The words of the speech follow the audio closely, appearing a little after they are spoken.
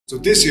So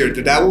this year,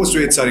 the divorce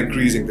rates are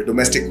increasing, the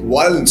domestic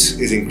violence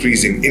is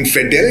increasing,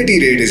 infidelity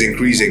rate is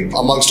increasing.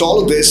 Amongst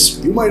all of this,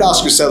 you might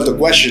ask yourself the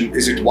question,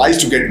 is it wise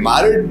to get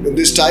married in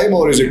this time,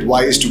 or is it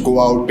wise to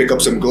go out, pick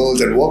up some girls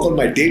and work on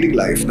my dating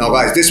life? Now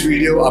guys, this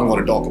video, I'm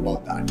going to talk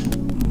about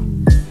that.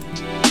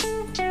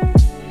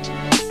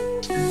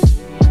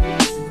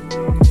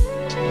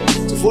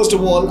 First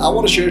of all, I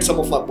want to share some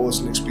of my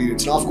personal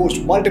experience. Now, of course,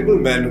 multiple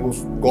men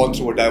who've gone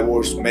through a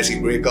divorce, messy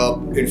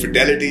breakup,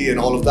 infidelity and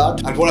all of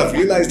that. And what I've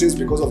realized is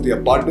because of the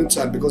abundance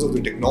and because of the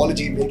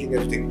technology making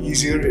everything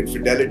easier,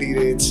 infidelity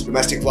rates,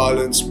 domestic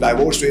violence,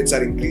 divorce rates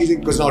are increasing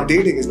because now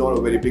dating is not a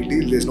very big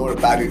deal. There's not a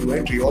barrier to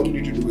entry. All you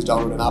need to do is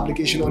download an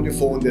application on your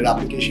phone. Their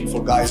application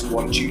for guys who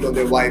want to cheat on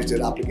their wives,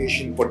 their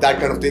application for that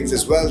kind of things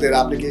as well. Their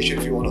application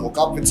if you want to hook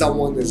up with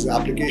someone, there's an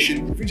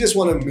application. If you just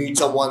want to meet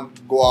someone,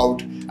 go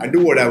out and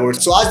do whatever.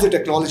 So as the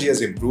technology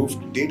has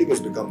improved, dating has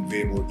become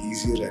way more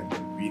easier and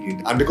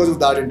convenient. And because of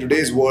that, in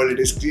today's world, it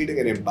is creating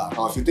an impact.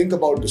 Now, if you think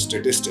about the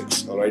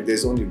statistics, alright,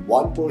 there's only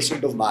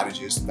 1% of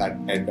marriages that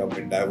end up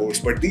in divorce.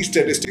 But these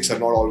statistics are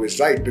not always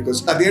right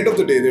because at the end of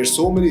the day, there's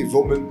so many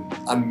women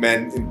and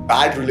men in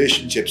bad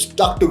relationships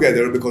stuck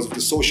together because of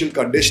the social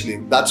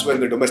conditioning. That's when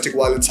the domestic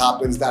violence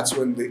happens. That's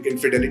when the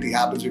infidelity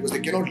happens because they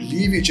cannot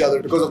leave each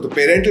other because of the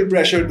parental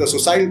pressure, the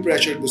societal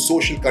pressure, the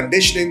social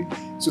conditioning.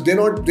 So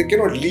they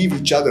cannot leave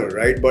each other,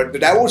 right? But the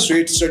divorce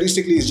rate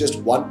statistically is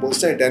just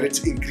 1% and it's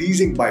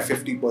increasing by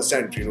 50%,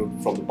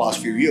 from the past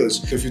few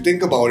years. So if you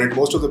think about it,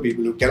 most of the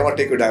people who cannot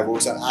take a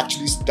divorce are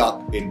actually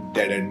stuck in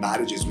dead-end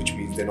marriages, which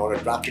means they're not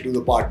attracted to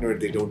the partner,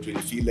 they don't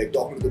really feel like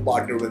talking to the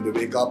partner when they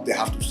wake up, they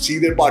have to see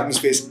their partner's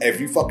face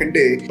every fucking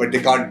day, but they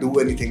can't do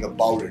anything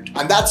about it.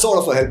 And that's sort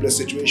of a helpless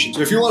situation.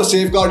 So if you want to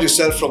safeguard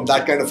yourself from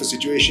that kind of a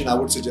situation, I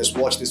would suggest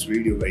watch this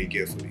video very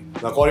carefully.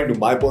 Now, according to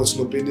my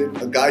personal opinion,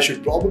 a guy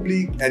should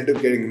probably end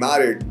up getting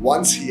married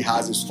once he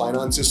has his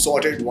finances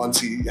sorted, once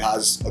he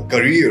has a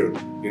career,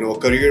 a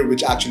career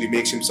which actually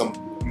makes him some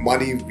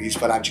money, he's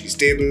financially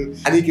stable,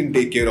 and he can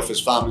take care of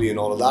his family and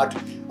all of that.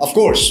 Of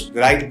course,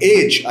 the right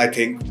age, I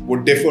think,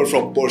 would differ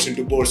from person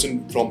to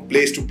person, from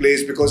place to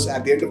place, because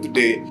at the end of the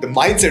day, the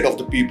mindset of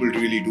the people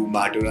really do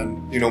matter. And,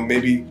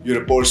 maybe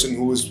you're a person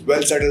who is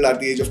well settled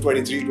at the age of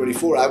 23,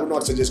 24. I would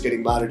not suggest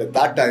getting married at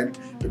that time,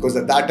 because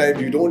at that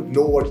time, you don't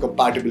know what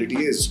compatibility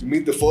is. You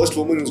meet the first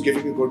woman who's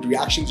giving you good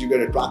reactions, you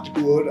get attracted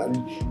to her,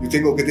 and you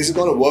think, okay, this is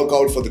going to work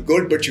out for the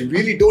good, but you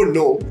really don't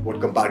know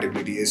what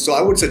compatibility is. So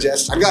I would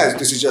suggest, and guys,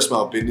 this is just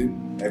my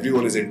opinion.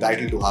 Everyone is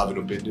entitled to have an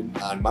opinion,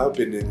 and my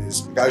opinion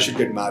is the guy should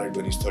get married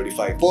when he's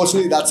 35.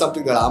 Personally, that's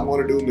something that I'm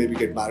going to do. Maybe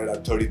get married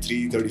at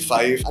 33,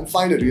 35 and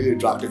find a really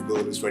attractive girl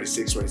who's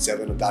 26,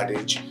 27 of that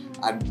age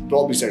and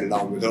probably settle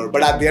down with her.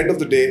 But at the end of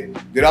the day,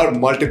 there are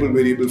multiple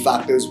variable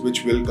factors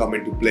which will come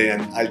into play,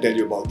 and I'll tell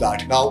you about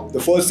that. Now,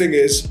 the first thing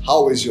is,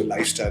 how is your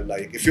lifestyle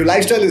like? If your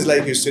lifestyle is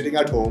like you're sitting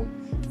at home,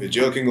 you're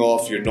jerking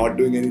off, you're not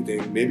doing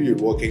anything, maybe you're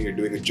working, you're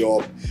doing a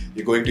job,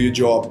 you're going to your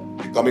job,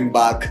 you're coming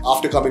back,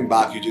 after coming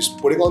back, you're just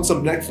putting on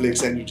some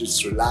Netflix and you're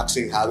just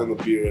relaxing, having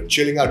a beer and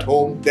chilling at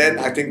home, then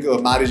I think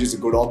marriage is a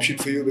good option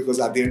for you, because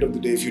at the end of the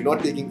day, if you're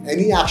not taking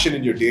any action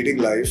in your dating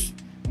life,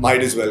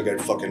 might as well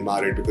get fucking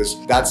married,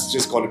 because that's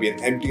just going to be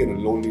an empty and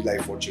a lonely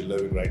life what you're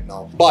living right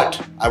now.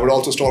 But I would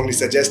also strongly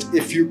suggest,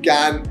 if you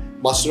can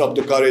muster up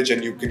the courage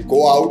and you can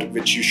go out,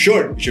 which you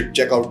should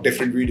check out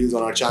different videos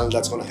on our channel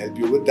that's going to help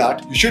you with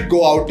that. You should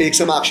go out, take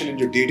some action in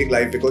your dating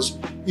life, because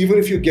even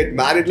if you get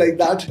married like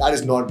that, that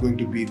is not going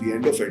to be the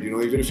end of it.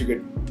 Even if you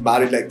get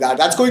married like that,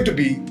 that's going to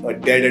be a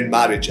dead-end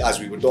marriage, as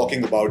we were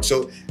talking about.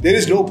 So there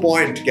is no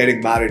point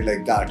getting married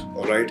like that,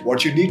 all right?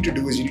 What you need to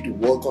do is you need to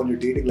work on your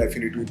dating life.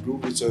 You need to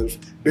improve yourself,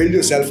 build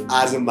yourself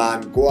as a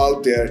man, go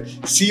out there,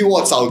 see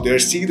what's out there,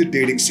 see the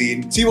dating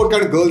scene, see what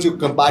kind of girls you're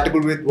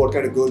compatible with, what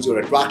kind of girls you're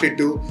attracted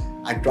to,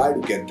 and try to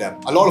get them.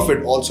 A lot of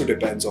it also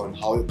depends on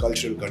how your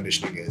cultural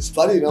conditioning is.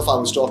 Funny enough, I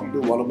was talking to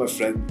one of my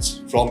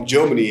friends from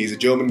Germany. He's a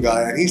German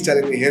guy, and he's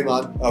telling me, hey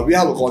man, we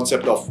have a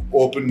concept of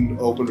open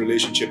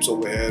relationships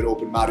over here,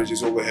 open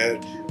marriages over here,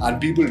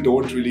 and people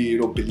don't really,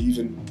 believe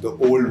in the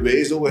old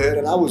ways over here.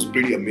 And I was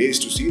pretty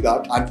amazed to see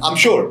that. And I'm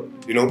sure,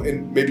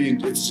 maybe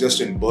it's just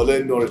in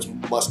Berlin, or it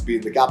must be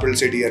in the capital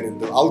city and in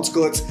the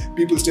outskirts,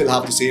 people still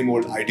have the same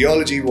old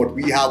ideology what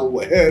we have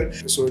over here.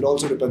 So it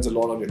also depends a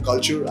lot on your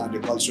culture and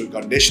your cultural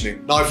conditioning.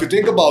 Now, if you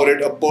think about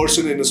it, a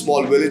person in a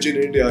small village in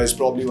India is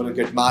probably going to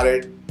get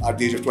married at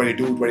the age of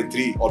 22,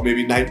 23, or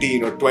maybe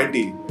 19 or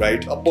 20,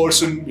 right? A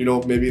person,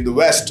 maybe in the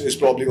West is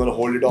probably going to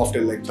hold it off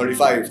till like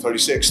 35,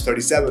 36,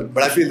 37.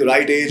 But I feel the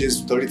right age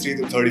is 33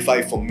 to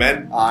 35 for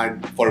men,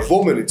 and for a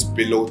woman, it's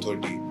below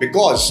 30.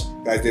 Because,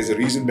 guys, there's a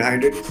reason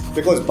behind it.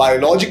 Because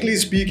biologically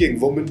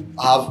speaking, women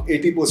have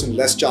 80%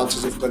 less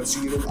chances of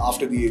conceiving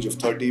after the age of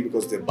 30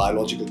 because their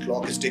biological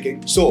clock is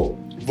ticking. So,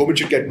 women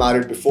should get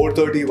married before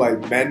 30, while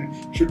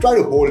men should try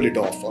to hold it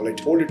off, or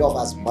hold it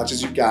off as much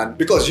as you can,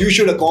 because you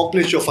should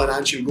accomplish your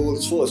financial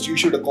goals first. You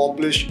should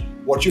accomplish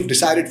what you've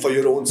decided for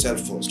your own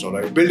self first,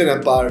 alright? Build an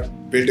empire,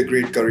 build a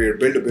great career,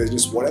 build a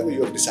business, whatever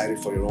you have decided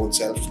for your own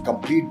self,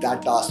 complete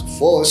that task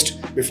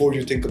first before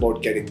you think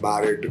about getting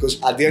married.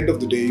 Because at the end of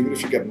the day, even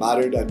if you get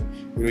married and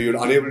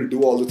you're unable to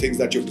do all the things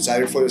that you've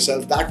decided for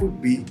yourself, that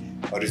would be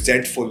a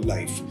resentful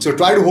life. So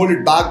try to hold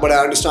it back, but I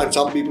understand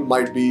some people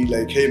might be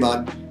like, hey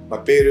man, my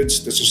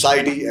parents, the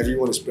society,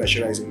 everyone is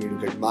pressurizing me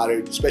to get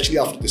married, especially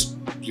after this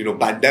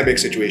pandemic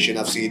situation.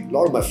 I've seen a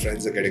lot of my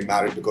friends are getting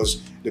married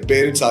because their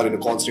parents are in a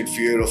constant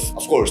fear of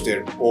course,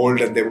 they're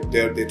old and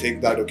they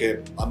think that,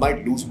 okay, I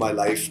might lose my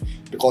life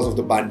because of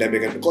the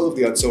pandemic and because of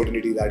the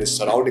uncertainty that is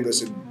surrounding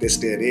us in this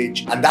day and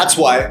age. And that's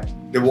why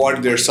they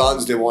want their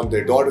sons, they want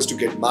their daughters to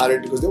get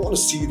married because they want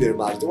to see their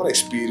marriage, they want to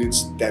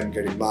experience them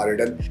getting married.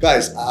 And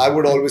guys, I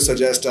would always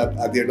suggest that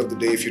at the end of the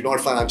day, if you're not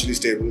financially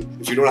stable,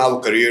 if you don't have a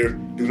career,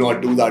 do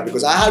not do that.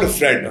 Because I had a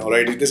friend,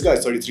 alright, this guy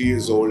is 33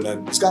 years old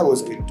and this guy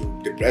was into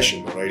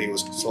depression, alright, he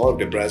was sort of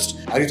depressed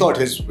and he thought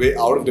his way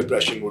out of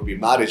depression would be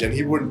marriage, and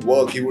he wouldn't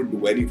work, he wouldn't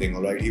do anything,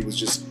 alright, he was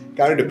just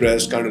kind of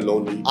depressed, kind of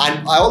lonely.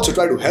 And I also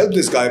tried to help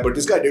this guy, but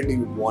this guy didn't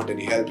even want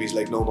any help. He's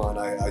like, no man,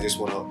 I just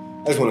want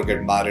to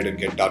get married and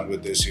get done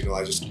with this,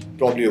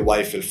 probably a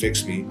wife will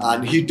fix me.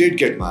 And he did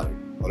get married,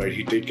 alright,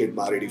 he did get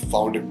married. He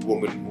found a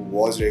woman who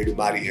was ready to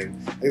marry him.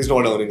 He was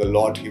not earning a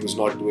lot, he was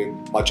not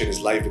doing much in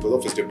his life because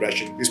of his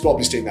depression. He's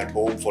probably staying at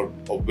home for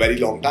a very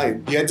long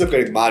time. He ends up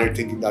getting married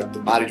thinking that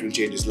the marriage will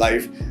change his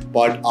life.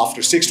 But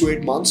after 6 to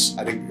 8 months,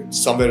 I think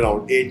somewhere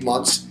around 8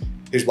 months,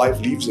 his wife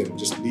leaves him,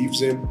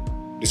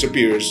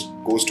 disappears,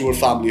 goes to her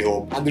family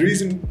home. And the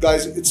reason,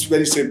 guys, it's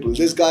very simple.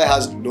 This guy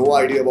has no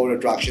idea about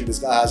attraction. This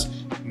guy has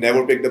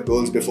never picked up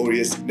girls before. He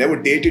has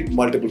never dated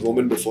multiple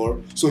women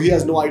before. So he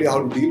has no idea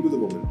how to deal with a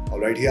woman,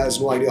 alright? He has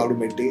no idea how to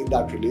maintain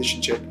that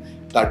relationship,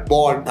 that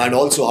bond, and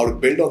also how to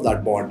build on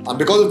that bond. And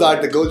because of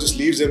that, the girl just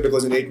leaves him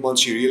because in 8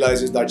 months she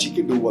realizes that she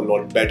can do a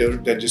lot better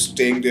than just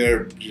staying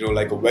there,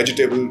 like a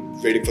vegetable,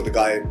 waiting for the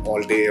guy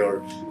all day,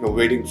 or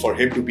waiting for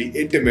him to be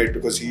intimate,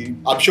 because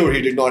I'm sure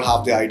he did not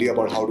have the idea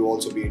about how to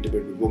also be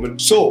intimate with women.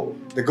 So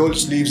the girl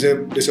just leaves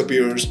him,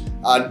 disappears,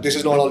 and this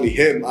is not only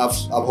him.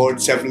 I've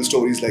heard several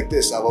stories like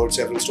this. I've heard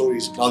several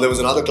stories. Now there was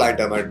another client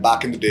I met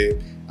back in the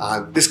day,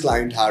 and this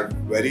client had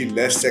very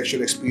less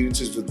sexual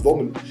experiences with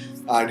women.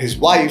 And his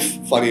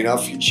wife, funny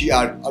enough, she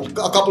had a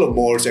couple of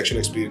more sexual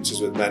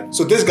experiences with men.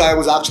 So this guy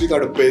was actually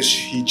kind of pissed.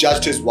 He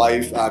judged his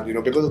wife,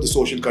 and because of the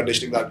social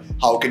conditioning that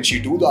how can she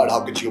do that?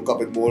 How can she hook up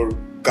with more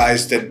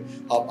guys than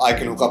how I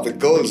can hook up with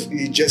girls?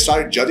 He just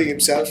started judging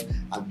himself,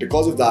 and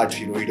because of that,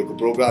 he took a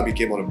program. He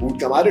came on a boot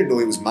camp. I didn't know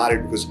he was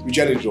married because we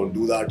generally don't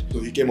do that. So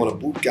he came on a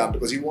boot camp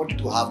because he wanted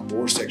to have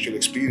more sexual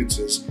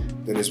experiences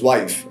than his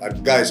wife.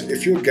 And guys,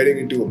 if you're getting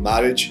into a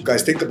marriage,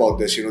 guys, think about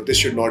this. This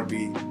should not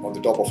be on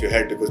the top of your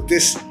head, because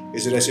this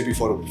is a recipe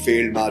for a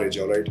failed marriage,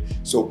 alright?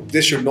 So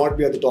this should not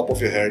be at the top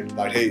of your head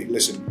that, hey,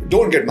 listen,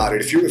 don't get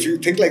married. If you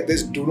think like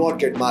this, do not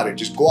get married.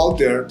 Just go out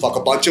there, fuck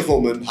a bunch of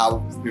women,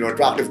 have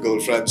attractive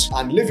girlfriends,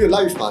 and live your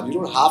life, man. You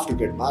don't have to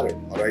get married,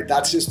 alright?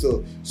 That's just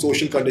the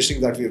social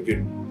conditioning that we have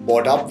been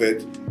brought up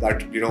with,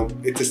 that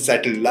it's a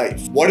settled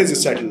life. What is a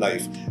settled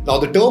life? Now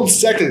the term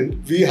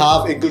settled, we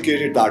have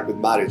inculcated that with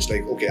marriage.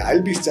 Like, okay,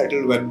 I'll be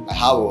settled when I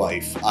have a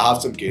wife, I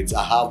have some kids,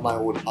 I have my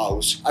own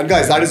house. And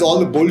guys, that is all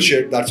the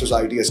bullshit that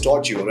society has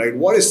taught you, right?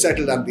 What is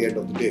settled at the end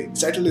of the day?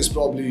 Settled is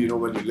probably,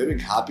 when you're living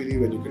happily,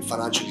 when you can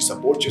financially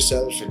support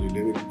yourself, and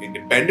you're living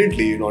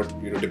independently, you're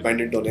not,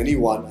 dependent on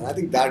anyone. And I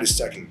think that is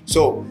settled.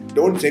 So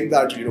don't think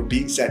that,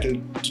 being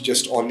settled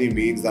just only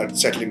means that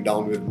settling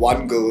down with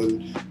one girl,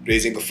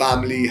 raising a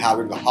family,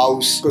 having a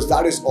house, because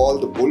that is all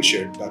the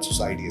bullshit that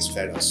society has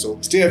fed us. So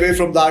stay away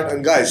from that.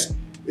 And guys,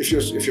 if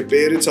your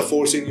parents are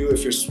forcing you,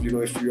 if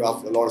you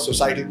have a lot of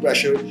societal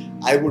pressure,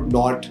 I would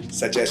not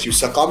suggest you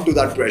succumb to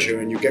that pressure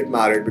and you get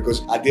married,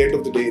 because at the end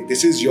of the day,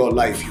 this is your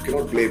life. You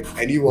cannot blame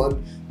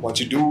anyone. Once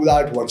you do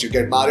that, once you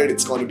get married,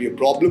 it's going to be a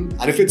problem.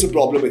 And if it's a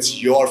problem,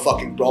 it's your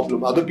fucking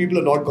problem. Other people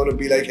are not going to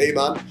be like, hey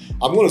man,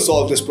 I'm going to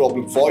solve this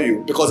problem for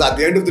you. Because at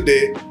the end of the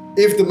day,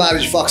 if the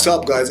marriage fucks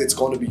up, guys, it's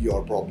going to be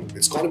your problem.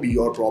 It's going to be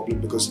your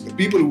problem, because the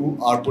people who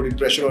are putting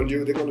pressure on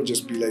you, they're going to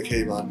just be like,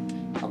 hey man,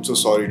 I'm so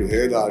sorry to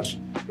hear that,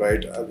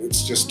 right?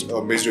 It's just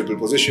a miserable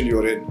position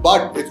you're in.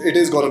 But it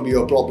is going to be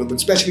a problem,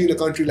 especially in a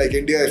country like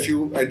India. If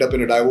you end up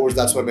in a divorce,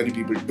 that's why many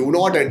people do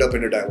not end up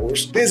in a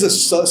divorce. There's a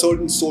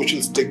certain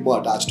social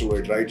stigma attached to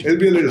it, right? It'll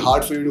be a little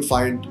hard for you to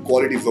find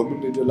quality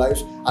women in your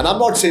life. And I'm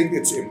not saying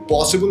it's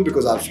impossible,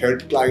 because I've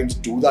helped clients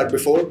do that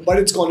before, but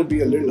it's going to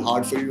be a little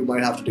hard for you. You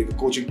might have to take a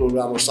coaching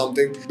program or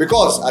something,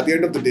 because at the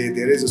end of the day,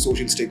 there is a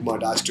social stigma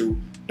attached to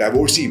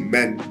divorcee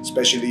men,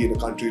 especially in a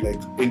country like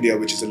India,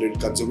 which is a little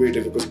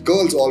conservative, because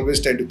girls always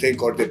tend to think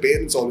think, or their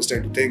parents always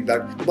tend to think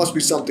that there must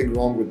be something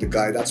wrong with the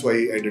guy. That's why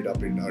he ended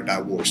up in a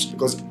divorce.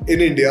 Because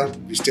in India,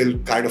 we still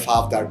kind of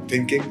have that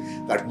thinking,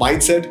 that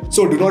mindset.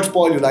 So do not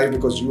spoil your life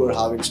because you are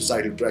having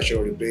societal pressure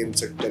or your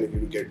parents are telling you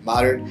to get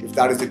married. If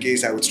that is the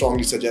case, I would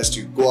strongly suggest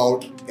you go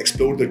out,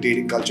 explore the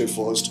dating culture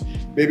first.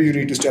 Maybe you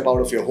need to step out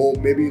of your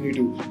home. Maybe you need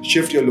to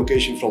shift your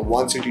location from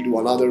one city to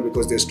another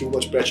because there's too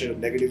much pressure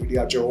and negativity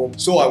at your home.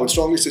 So I would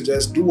strongly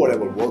suggest do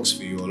whatever works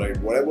for you, alright?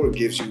 Whatever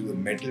gives you the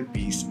mental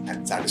peace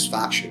and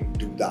satisfaction,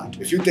 do that.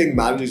 If you think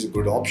marriage is a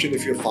good option,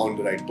 if you have found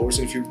the right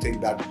person, if you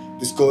think that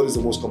this girl is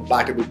the most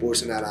compatible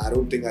person and I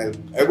don't think I'm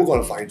ever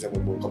gonna find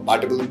someone more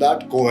compatible than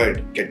that, go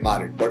ahead, get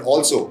married. But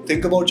also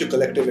think about your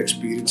collective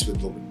experience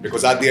with women,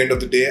 because at the end of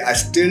the day, I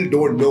still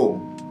don't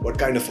know what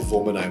kind of a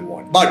woman I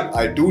want. But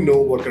I do know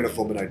what kind of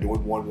woman I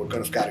don't want, what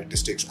kind of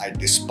characteristics I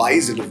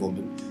despise in a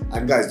woman.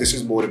 And guys, this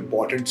is more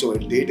important. So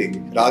in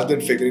dating, rather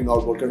than figuring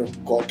out what kind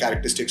of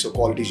characteristics or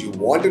qualities you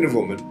want in a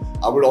woman,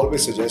 I would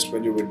always suggest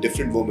when you're with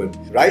different women,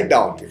 write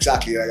down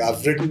exactly, like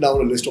I've written down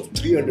a list of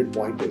 300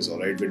 pointers,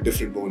 alright, with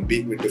different women,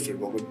 being with different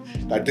women,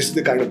 that this is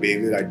the kind of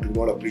behavior I do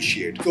not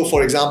appreciate. So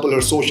for example,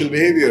 her social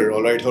behavior,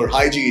 alright, her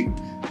hygiene,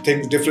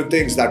 different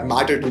things that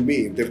matter to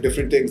me,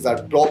 different things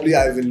that probably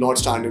I will not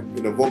stand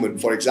in a woman.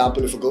 For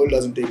example, if a girl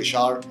doesn't take a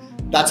shower,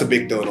 that's a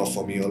big turn off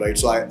for me, alright?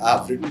 So I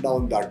have written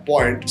down that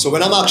point. So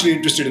when I'm actually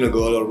interested in a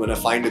girl, or when I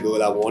find a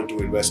girl I want to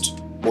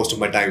invest most of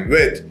my time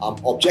with,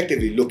 I'm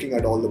objectively looking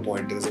at all the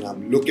pointers and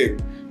I'm looking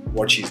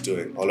what she's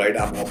doing, alright?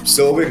 I'm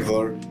observing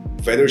her,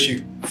 whether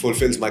she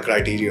fulfills my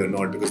criteria or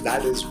not, because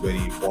that is very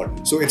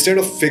important. So instead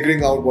of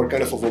figuring out what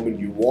kind of a woman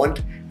you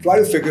want, try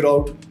to figure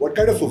out what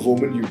kind of a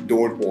woman you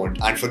don't want.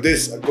 And for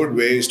this, a good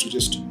way is to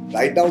just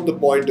write down the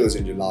pointers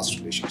in your last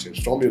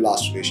relationships, from your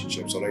last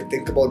relationships, alright?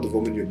 Think about the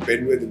woman you've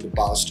been with in the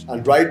past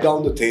and write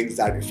down the things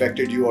that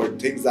affected you or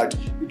things that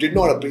you did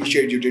not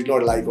appreciate, you did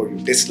not like, or you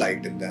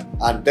disliked in them.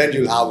 And then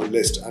you'll have a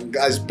list. And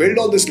guys, build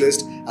on this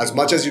list as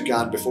much as you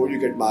can before you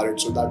get married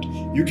so that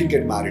you can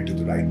get married to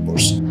the right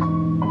person.